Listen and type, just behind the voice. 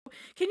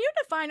Can you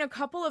define a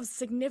couple of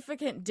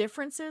significant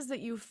differences that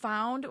you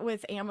found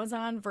with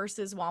Amazon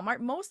versus Walmart?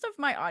 Most of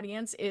my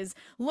audience is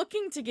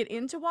looking to get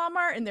into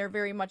Walmart and they're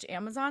very much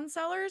Amazon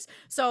sellers.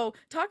 So,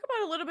 talk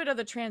about a little bit of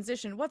the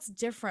transition. What's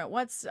different?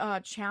 What's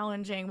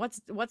challenging?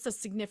 What's the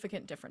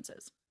significant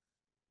differences?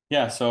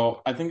 Yeah,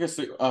 so I think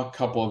a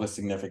couple of the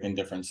significant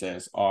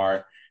differences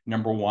are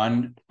number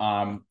one,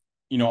 I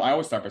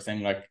always start by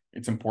saying like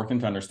it's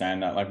important to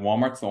understand that like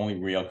Walmart's the only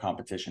real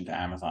competition to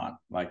Amazon.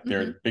 Like Hmm.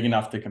 they're big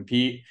enough to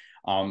compete,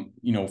 from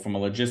a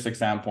logistics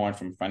standpoint,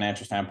 from a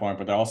financial standpoint,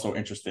 but they're also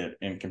interested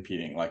in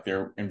competing. Like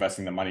they're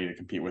investing the money to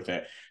compete with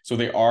it. So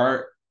they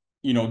are,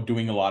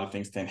 doing a lot of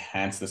things to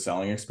enhance the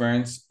selling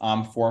experience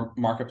for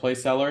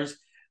marketplace sellers.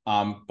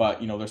 But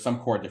there's some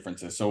core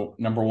differences. So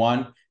number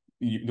one,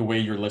 the way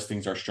your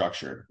listings are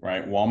structured,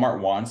 right? Walmart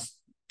wants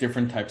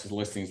different types of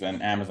listings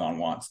than Amazon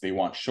wants. They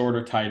want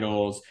shorter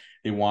titles.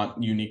 They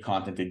want unique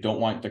content. They don't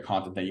want the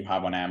content that you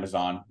have on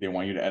Amazon. They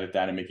want you to edit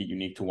that and make it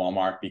unique to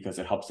Walmart because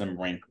it helps them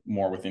rank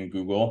more within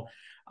Google.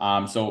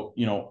 I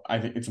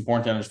think it's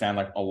important to understand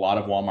like a lot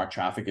of Walmart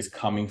traffic is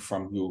coming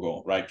from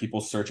Google, right?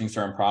 People searching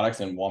certain products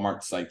and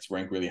Walmart sites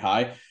rank really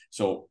high.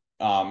 So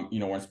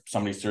when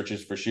somebody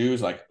searches for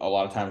shoes, like a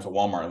lot of times a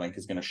Walmart link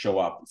is going to show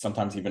up,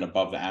 sometimes even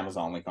above the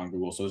Amazon link on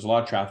Google. So there's a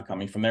lot of traffic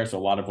coming from there. So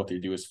a lot of what they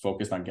do is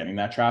focused on getting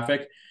that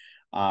traffic.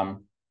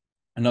 Um,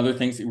 Another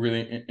thing that's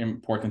really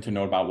important to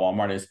note about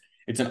Walmart is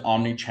it's an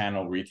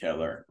omni-channel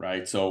retailer,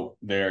 right? So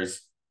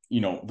there's,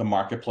 the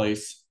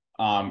marketplace,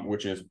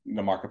 which is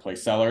the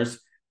marketplace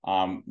sellers,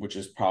 which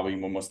is probably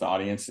what most of the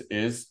audience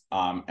is.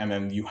 And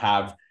then you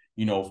have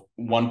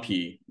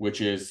 1P,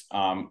 which is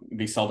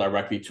they sell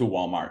directly to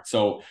Walmart.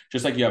 So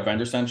just like you have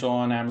Vendor Central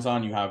on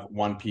Amazon, you have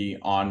 1P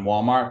on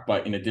Walmart.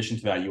 But in addition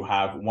to that, you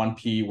have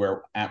 1P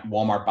where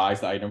Walmart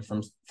buys the item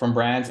from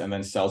brands and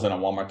then sells it on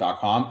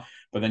Walmart.com.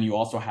 But then you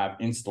also have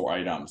in-store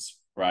items,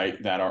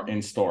 right, that are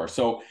in store.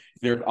 So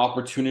there's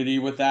opportunity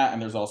with that, and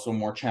there's also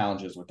more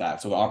challenges with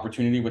that. So the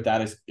opportunity with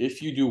that is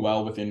if you do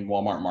well within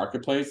Walmart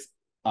Marketplace,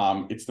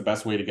 it's the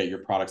best way to get your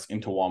products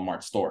into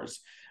Walmart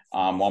stores.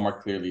 Walmart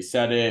clearly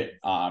said it,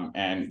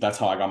 and that's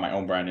how I got my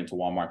own brand into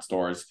Walmart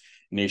stores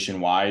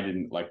nationwide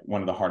in like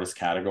one of the hardest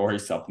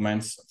categories,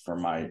 supplements, for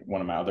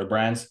one of my other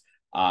brands.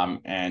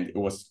 And it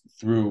was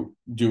through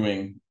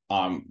doing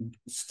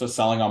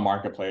selling on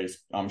marketplace,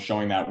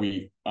 showing that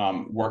we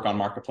work on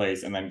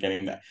marketplace, and then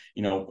getting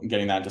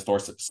that into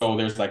stores. So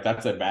there's like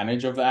that's the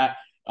advantage of that.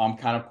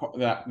 Kind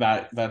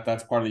of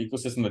that's part of the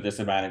ecosystem. The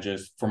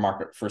disadvantages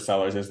for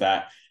sellers is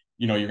that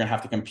you're going to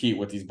have to compete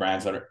with these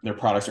brands that their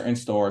products are in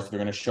stores. So they're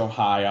going to show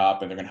high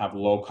up and they're going to have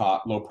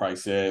low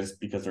prices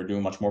because they're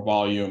doing much more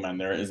volume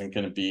and there isn't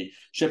going to be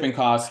shipping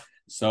costs.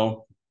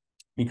 So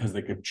because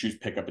they could choose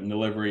pickup and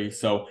delivery.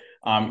 So,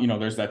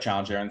 there's that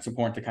challenge there. And it's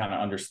important to kind of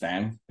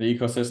understand the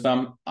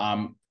ecosystem.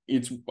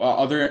 It's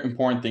other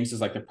important things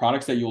is like the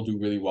products that you'll do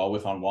really well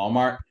with on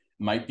Walmart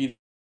might be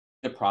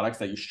the products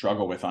that you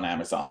struggle with on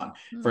Amazon.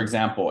 For Hmm.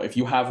 example, if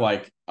you have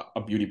like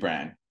a beauty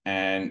brand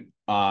and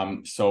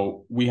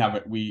so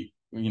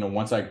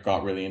once I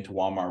got really into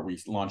Walmart, we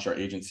launched our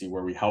agency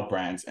where we help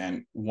brands,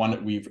 and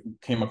we've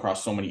came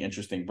across so many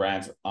interesting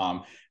brands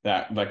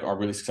that like are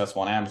really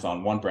successful on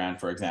Amazon. One brand,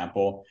 for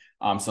example,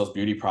 sells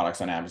beauty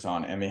products on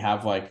Amazon, and they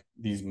have like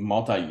these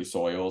multi-use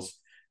oils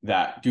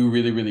that do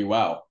really, really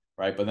well,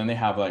 right? But then they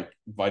have like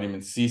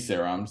vitamin C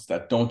serums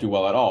that don't do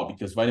well at all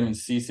because vitamin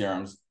C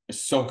serums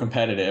is so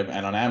competitive,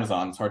 and on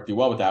Amazon it's hard to do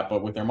well with that.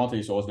 But with their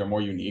multi-use oils, they're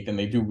more unique and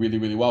they do really,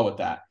 really well with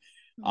that.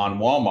 On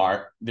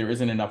Walmart, there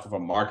isn't enough of a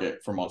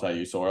market for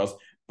multi-use oils,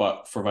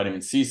 but for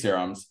vitamin C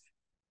serums,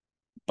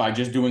 by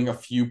just doing a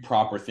few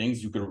proper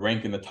things, you could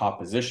rank in the top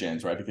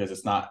positions, right? Because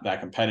it's not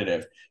that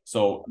competitive.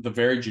 So the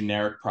very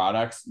generic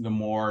products, the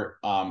more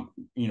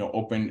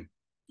open,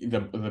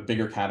 the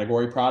bigger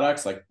category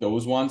products, like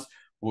those ones,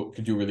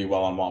 could do really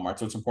well on Walmart.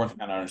 So it's important to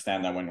kind of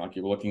understand that when like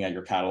you're looking at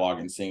your catalog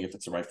and seeing if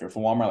it's the right fit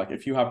for Walmart. Like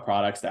if you have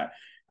products that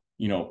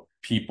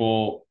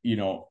people,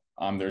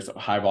 there's a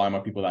high volume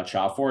of people that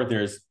shop for it,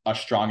 there's a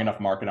strong enough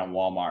market on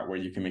Walmart where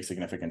you can make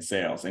significant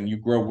sales and you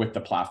grow with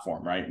the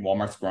platform, right?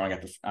 Walmart's growing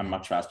at a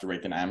much faster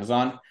rate than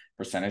Amazon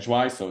percentage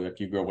wise. So if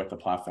you grow with the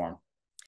platform.